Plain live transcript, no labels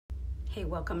Hey,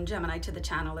 welcome Gemini to the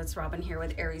channel. It's Robin here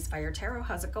with AriesFireTarot.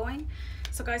 How's it going?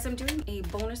 So guys, I'm doing a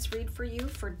bonus read for you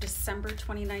for December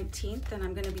 2019, and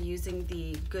I'm going to be using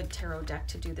the Good Tarot deck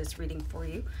to do this reading for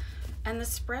you. And the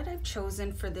spread I've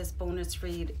chosen for this bonus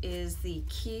read is the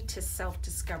Key to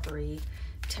Self-Discovery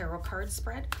Tarot card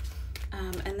spread.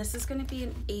 And this is going to be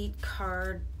an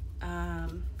 8-card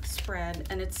spread,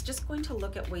 and it's just going to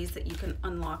look at ways that you can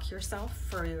unlock yourself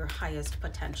for your highest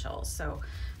potential. So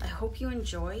I hope you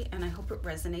enjoy, and I hope it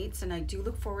resonates, and I do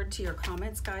look forward to your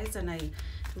comments, guys, and I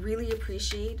really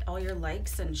appreciate all your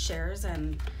likes and shares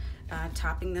and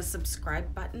tapping the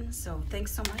subscribe button. So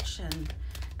thanks so much, and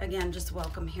again, just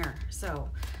welcome here. So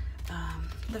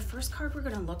the first card we're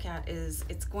going to look at is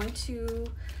it's going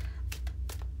to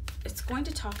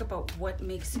talk about what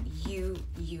makes you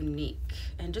unique.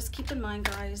 And just keep in mind,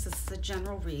 guys, this is a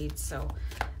general read, so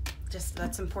just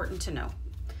that's important to know.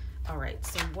 All right,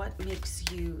 so what makes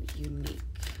you unique?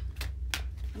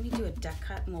 Let me do a deck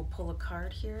cut and we'll pull a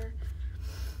card here.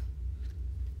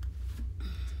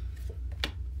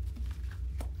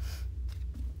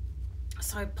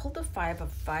 So I pulled the 5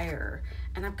 of Fire,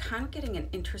 and I'm kind of getting an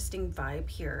interesting vibe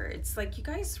here. It's like you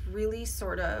guys really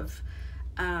sort of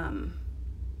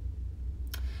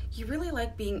you really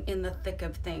like being in the thick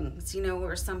of things, you know,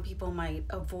 where some people might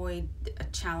avoid a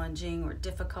challenging or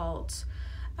difficult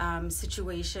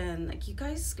situation. Like you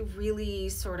guys really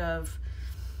sort of,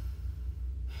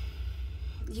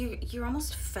 you're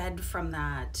almost fed from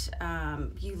that.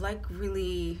 You like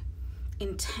really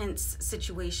intense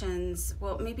situations.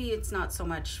 Well, maybe it's not so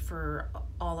much for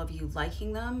all of you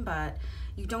liking them, but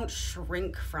you don't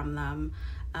shrink from them.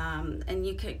 And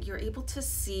you're able to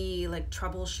see, like,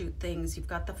 troubleshoot things. You've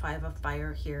got the 5 of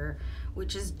Fire here,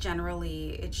 which is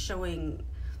generally, it's showing,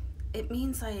 it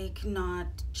means like not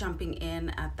jumping in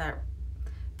at that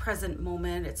present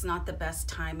moment. It's not the best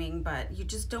timing, but you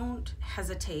just don't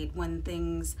hesitate when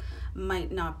things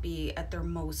might not be at their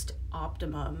most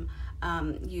optimum.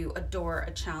 You adore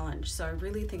a challenge. So I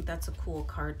really think that's a cool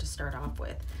card to start off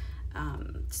with.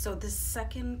 So the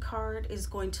second card is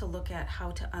going to look at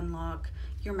how to unlock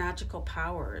your magical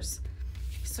powers.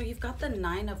 So you've got the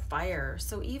 9 of Fire.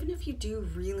 So even if you do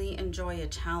really enjoy a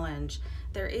challenge,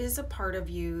 there is a part of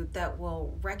you that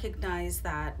will recognize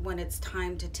that when it's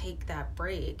time to take that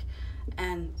break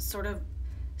and sort of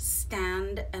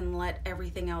stand and let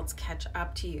everything else catch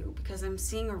up to you, because I'm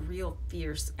seeing a real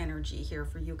fierce energy here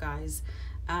for you guys.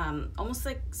 Almost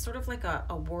like sort of like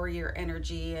a warrior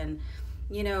energy, and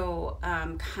you know,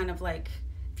 kind of like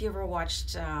if you ever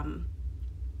watched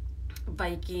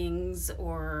Vikings,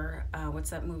 or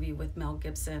what's that movie with Mel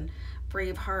Gibson,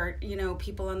 Braveheart, you know,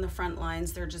 people on the front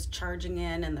lines, they're just charging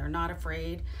in and they're not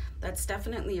afraid. That's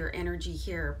definitely your energy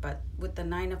here. But with the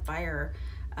 9 of Fire,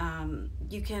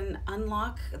 you can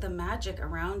unlock the magic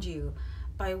around you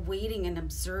by waiting and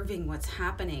observing what's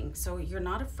happening. So you're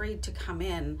not afraid to come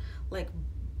in like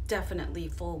definitely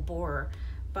full bore,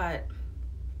 but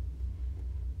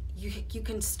you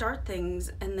can start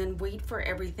things and then wait for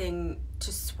everything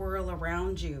to swirl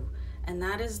around you. And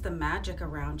that is the magic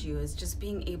around you, is just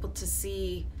being able to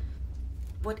see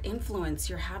what influence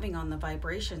you're having on the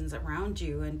vibrations around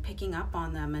you and picking up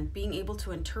on them and being able to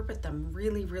interpret them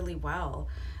really, really well.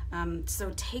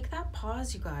 So take that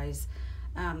pause, you guys.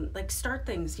 Like start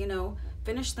things, you know,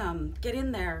 finish them, get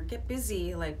in there, get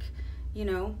busy, like, you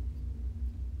know,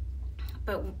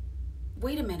 but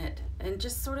wait a minute and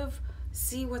just sort of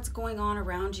see what's going on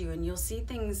around you, and you'll see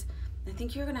things. I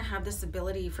think you're going to have this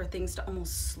ability for things to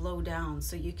almost slow down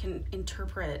so you can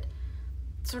interpret,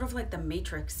 sort of like the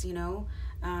Matrix, you know.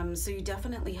 So you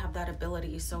definitely have that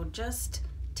ability. So just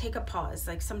take a pause.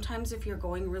 Like sometimes if you're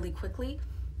going really quickly,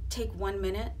 take 1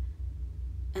 minute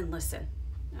and listen.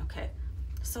 Okay,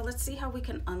 so let's see how we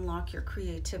can unlock your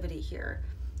creativity here.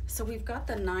 So we've got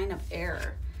the 9 of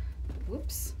Air.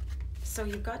 Whoops. So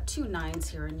you've got 2 9s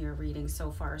here in your reading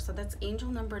so far. So that's angel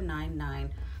number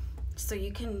 99. So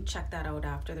you can check that out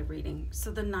after the reading. So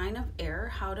the 9 of Air,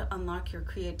 how to unlock your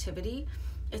creativity.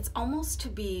 It's almost to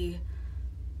be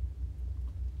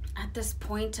at this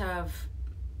point of,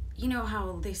 you know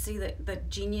how they say that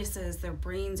geniuses, their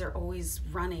brains are always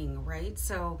running, right?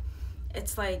 So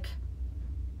it's like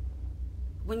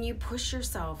when you push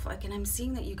yourself, like, and I'm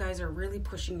seeing that you guys are really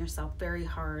pushing yourself very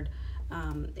hard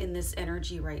in this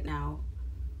energy right now,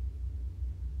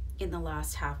 in the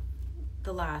last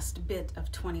bit of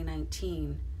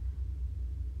 2019.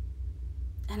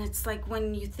 And it's like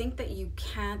when you think that you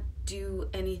can't do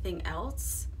anything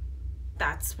else,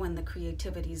 that's when the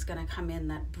creativity is going to come in,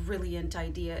 that brilliant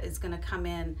idea is going to come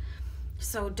in.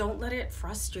 So don't let it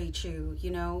frustrate you,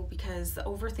 you know, because the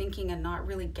overthinking and not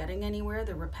really getting anywhere,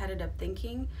 the repetitive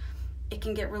thinking, it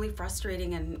can get really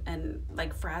frustrating and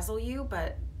like frazzle you,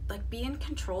 but like be in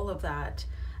control of that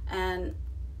and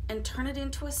turn it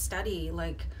into a study.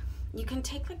 Like you can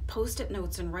take like post-it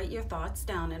notes and write your thoughts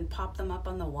down and pop them up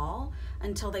on the wall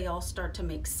until they all start to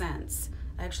make sense.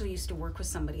 I actually used to work with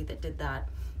somebody that did that,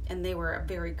 and they were a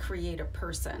very creative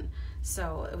person,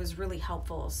 so it was really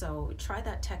helpful. So try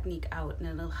that technique out, and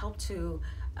it'll help to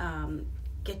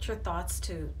get your thoughts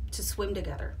to swim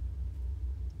together.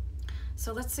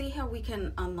 So let's see how we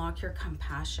can unlock your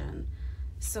compassion.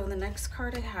 So the next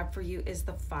card I have for you is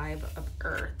the Five of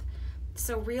Earth.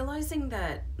 So realizing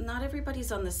that not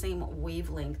everybody's on the same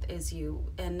wavelength as you,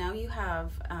 and now you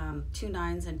have 2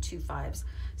 9s and 2 5s.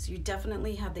 So you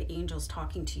definitely have the angels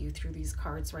talking to you through these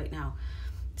cards right now.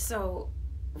 So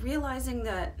realizing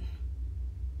that,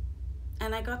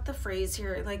 and I got the phrase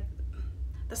here, like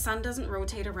the sun doesn't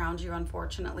rotate around you,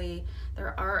 unfortunately.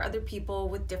 There are other people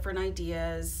with different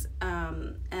ideas,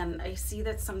 and I see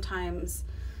that sometimes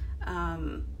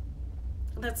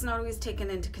that's not always taken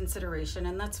into consideration,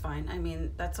 and that's fine. I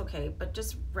mean, that's okay, but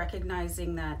just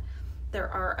recognizing that there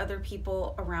are other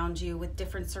people around you with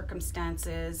different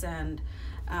circumstances, and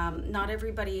not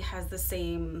everybody has the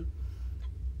same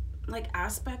like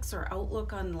aspects or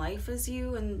outlook on life as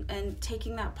you, and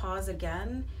taking that pause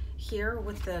again here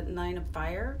with the 9 of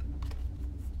Fire.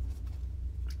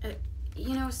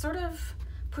 You know, sort of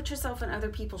put yourself in other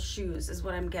people's shoes is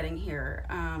what I'm getting here,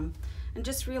 and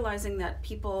just realizing that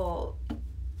people,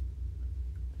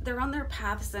 they're on their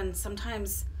paths, and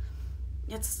sometimes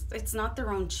it's not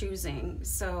their own choosing.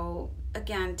 So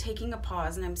again, taking a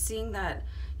pause, and I'm seeing that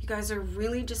you guys are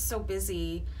really just so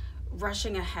busy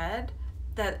rushing ahead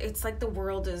that it's like the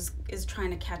world is trying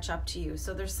to catch up to you.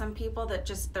 So there's some people that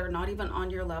just, they're not even on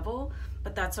your level,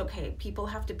 but that's okay. People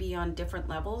have to be on different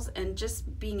levels, and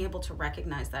just being able to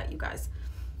recognize that, you guys.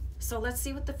 So let's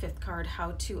see with the 5th card,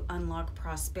 how to unlock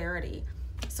prosperity.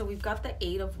 So we've got the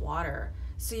 8 of Water.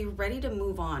 So you're ready to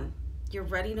move on. You're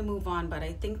ready to move on, but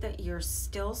I think that you're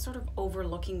still sort of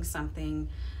overlooking something.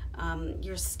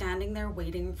 You're standing there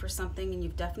waiting for something, and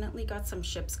you've definitely got some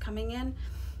ships coming in.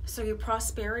 So your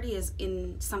prosperity is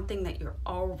in something that you're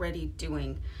already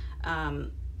doing.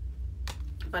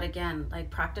 But again,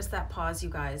 like practice that pause, you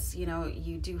guys. You know,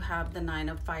 you do have the 9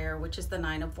 of Fire, which is the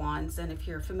 9 of Wands. And if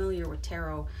you're familiar with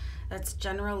tarot, that's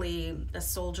generally a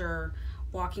soldier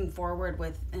walking forward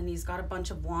with, and he's got a bunch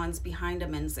of wands behind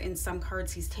him. And in some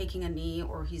cards, he's taking a knee,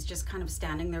 or he's just kind of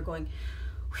standing there going,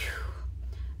 whew.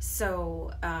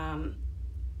 So,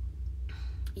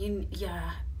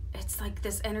 yeah, it's like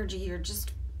this energy, you're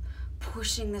just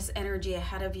pushing this energy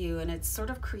ahead of you, and it's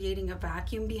sort of creating a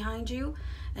vacuum behind you,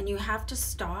 and you have to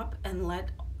stop and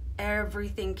let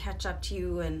everything catch up to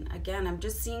you. And again, I'm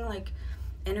just seeing like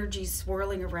energy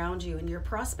swirling around you, and your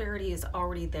prosperity is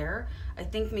already there. I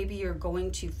think maybe you're going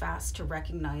too fast to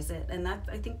recognize it, and that,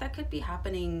 I think that could be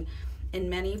happening in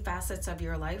many facets of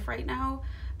your life right now,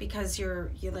 because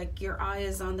you're like, your eye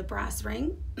is on the brass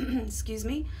ring excuse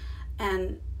me,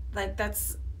 and like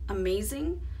that's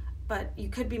amazing, but you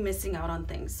could be missing out on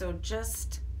things. So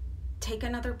just take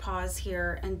another pause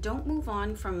here, and don't move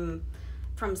on from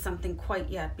something quite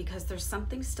yet, because there's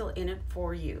something still in it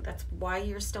for you. That's why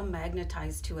you're still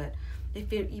magnetized to it.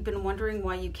 If you've been wondering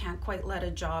why you can't quite let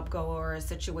a job go, or a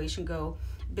situation go,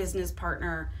 business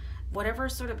partner, whatever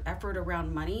sort of effort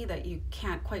around money that you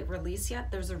can't quite release yet,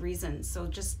 there's a reason. So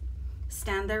just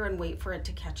stand there and wait for it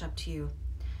to catch up to you.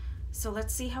 So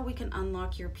let's see how we can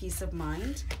unlock your peace of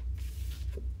mind.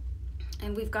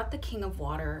 And we've got the King of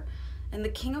Water. And the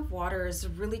King of Water is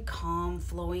really calm,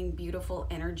 flowing, beautiful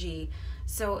energy.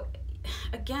 So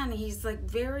again, he's like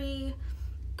very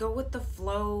go with the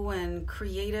flow and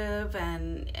creative,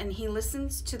 and he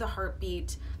listens to the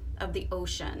heartbeat of the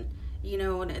ocean. You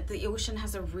know, and the ocean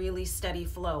has a really steady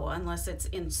flow unless it's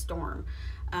in storm.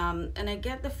 And I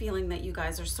get the feeling that you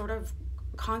guys are sort of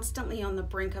constantly on the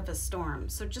brink of a storm.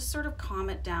 So just sort of calm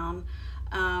it down.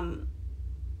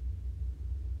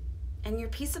 And your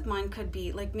peace of mind could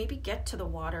be like, maybe get to the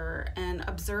water and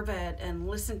observe it and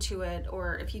listen to it.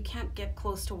 Or if you can't get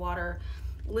close to water,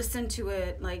 listen to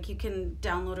it. Like you can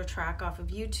download a track off of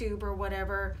YouTube or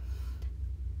whatever.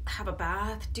 Have a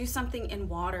bath, do something in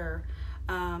water.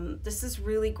 This is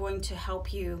really going to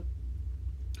help you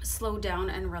slow down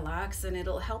and relax, and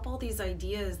it'll help all these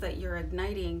ideas that you're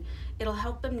igniting. It'll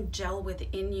help them gel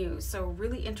within you. So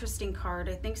really interesting card.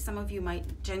 I think some of you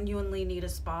might genuinely need a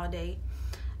spa day.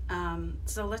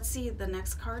 So let's see, the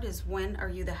next card is when are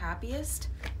you the happiest?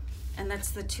 And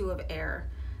that's the 2 of Air.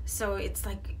 So it's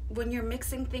like when you're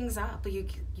mixing things up, you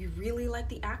really like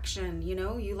the action, you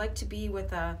know, you like to be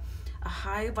with a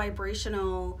high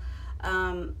vibrational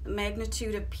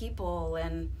magnitude of people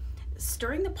and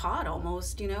stirring the pot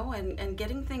almost, you know, and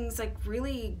getting things like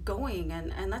really going,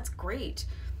 and that's great.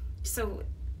 So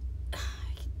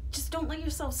just don't let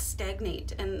yourself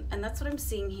stagnate, and that's what I'm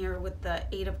seeing here with the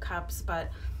Eight of Cups.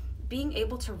 But being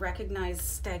able to recognize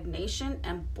stagnation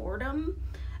and boredom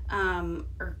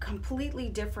are completely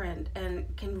different and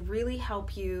can really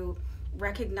help you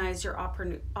recognize your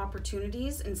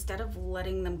opportunities instead of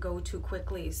letting them go too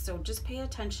quickly. So just pay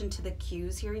attention to the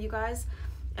cues here, you guys,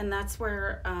 and that's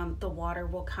where the water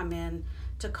will come in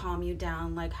to calm you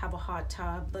down. Like have a hot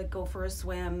tub, like go for a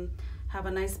swim, have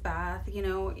a nice bath, you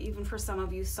know, even for some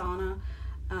of you, sauna.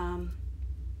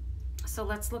 So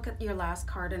let's look at your last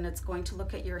card, and it's going to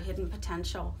look at your hidden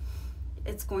potential.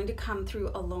 It's going to come through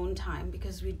alone time,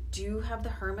 because we do have the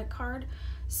Hermit card.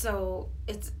 So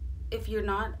it's, if you're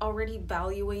not already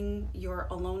valuing your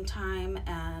alone time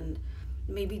and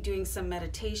maybe doing some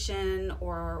meditation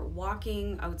or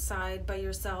walking outside by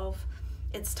yourself,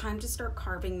 it's time to start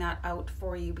carving that out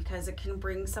for you, because it can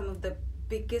bring some of the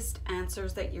biggest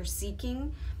answers that you're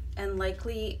seeking, and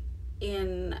likely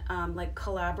in like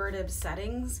collaborative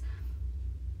settings.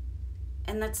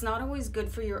 And that's not always good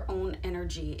for your own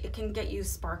energy. It can get you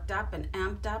sparked up and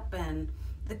amped up and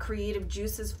the creative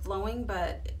juices flowing,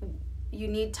 but you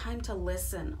need time to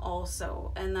listen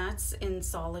also, and that's in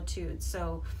solitude.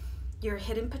 So your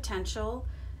hidden potential,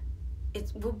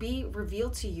 it will be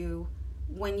revealed to you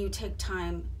when you take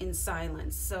time in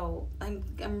silence. So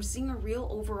I'm seeing a real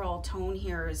overall tone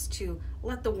here is to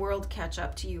let the world catch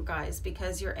up to you guys,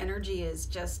 because your energy is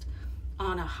just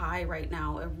on a high right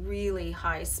now, a really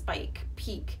high spike,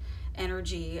 peak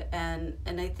energy, and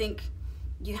I think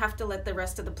you have to let the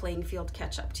rest of the playing field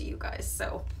catch up to you guys.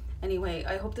 So anyway,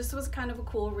 I hope this was kind of a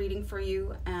cool reading for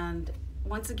you, and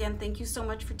once again, thank you so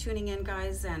much for tuning in,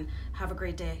 guys, and have a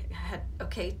great day ahead.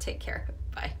 Okay, take care.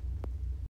 Bye.